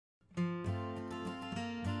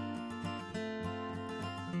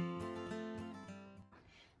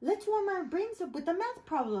let's warm our brains up with a math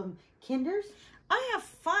problem, kinders. I have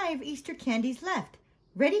 5 Easter candies left.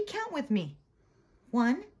 Ready? Count with me.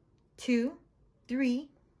 1, 2, 3,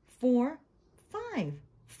 4, 5.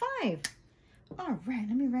 5. All right,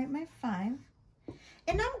 let me write my 5.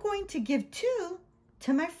 And I'm going to give 2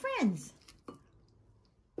 to my friends.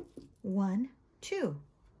 1, 2.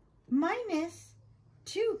 Minus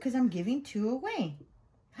 2, because I'm giving 2 away.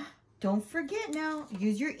 Don't forget now,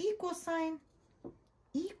 use your equal sign.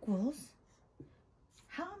 Equals,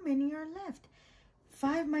 how many are left?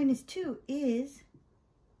 5 minus 2 is,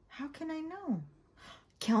 how can I know?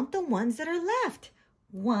 Count the ones that are left.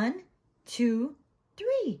 1, 2,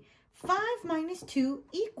 3. 5 minus 2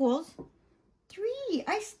 equals 3.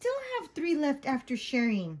 I still have 3 left after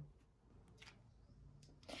sharing.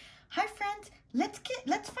 Hi friends,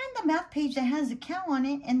 let's find the math page that has a cow on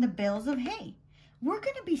it and the bales of hay. We're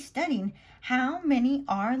going to be studying how many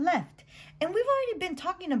are left. And we've already been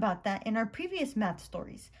talking about that in our previous math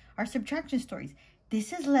stories, our subtraction stories.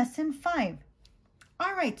 This is lesson 5.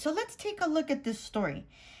 All right, so let's take a look at this story.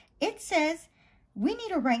 It says we need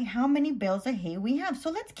to write how many bales of hay we have.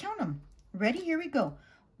 So let's count them. Ready? Here we go.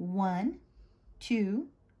 1, 2,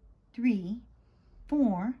 3,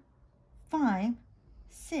 4, 5,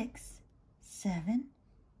 6, 7,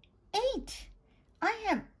 8. I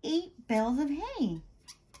have 8 bales of hay.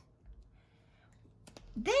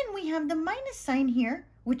 Then we have the minus sign here,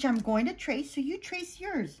 which I'm going to trace, so you trace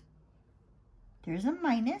yours. There's a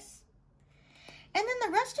minus. And then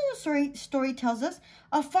the rest of the story tells us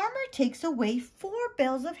a farmer takes away 4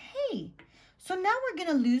 bales of hay. So now we're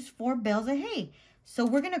going to lose 4 bales of hay. So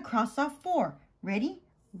we're going to cross off 4. Ready?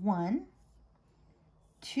 1,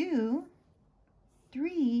 2,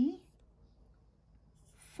 3,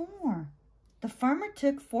 4. The farmer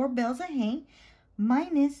took 4 bales of hay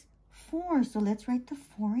minus 4. So let's write the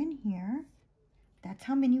 4 in here. That's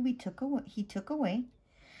how many he took away.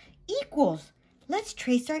 Equals. Let's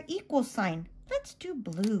trace our equal sign. Let's do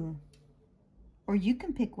blue. Or you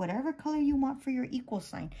can pick whatever color you want for your equal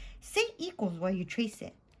sign. Say equals while you trace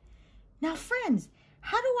it. Now friends,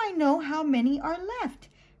 how do I know how many are left?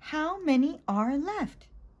 How many are left?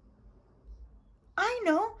 I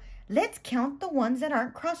know. Let's count the ones that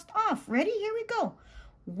aren't crossed off. Ready? Here we go.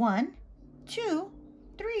 1, 2,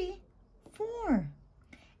 3, 4.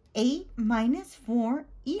 8 minus 4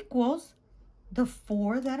 equals the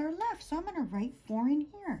 4 that are left. So I'm going to write 4 in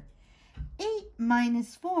here. 8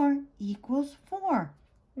 minus 4 equals 4.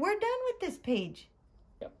 We're done with this page.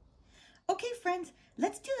 Yep. Okay, friends,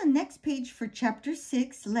 let's do the next page for chapter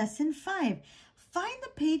 6, lesson 5. Find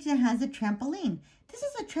the page that has a trampoline. This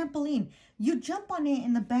is a trampoline. You jump on it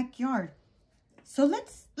in the backyard. So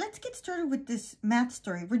let's get started with this math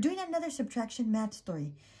story. We're doing another subtraction math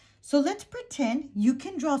story. So let's pretend you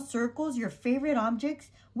can draw circles, your favorite objects,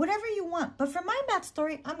 whatever you want. But for my math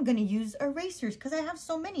story, I'm going to use erasers because I have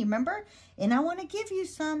so many, remember? And I want to give you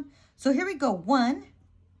some. So here we go. 1,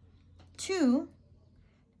 2,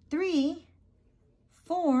 3,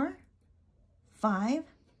 4, 5,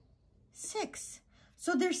 6.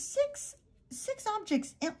 So there's six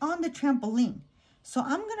objects on the trampoline. So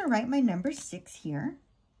I'm going to write my number 6 here.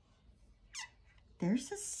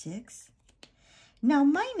 There's a 6. Now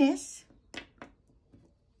minus,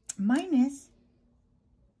 we're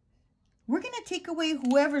going to take away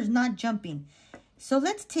whoever's not jumping. So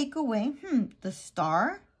let's take away the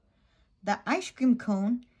star, the ice cream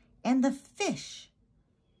cone, and the fish.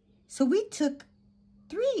 So we took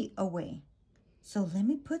 3 away. So let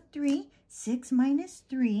me put 3. 6 minus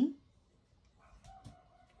 3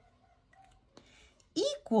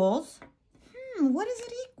 equals, what does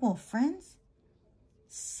it equal, friends?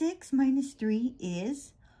 6 minus 3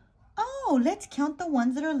 is, let's count the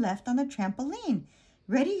ones that are left on the trampoline.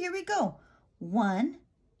 Ready? Here we go. 1,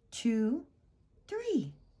 2,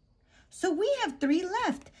 3. So we have 3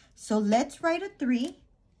 left. So let's write a 3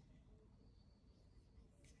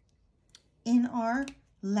 in our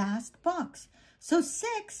last box. So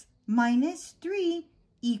 6 minus 3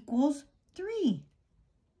 equals 3.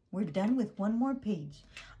 We're done with one more page.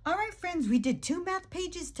 All right, friends, we did 2 math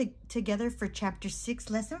pages together for chapter 6,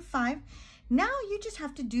 lesson 5. Now you just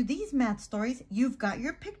have to do these math stories. You've got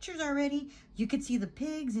your pictures already. You can see the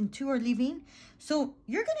pigs and 2 are leaving. So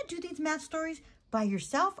you're going to do these math stories by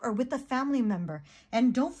yourself or with a family member.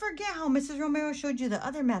 And don't forget how Mrs. Romero showed you the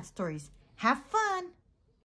other math stories. Have fun.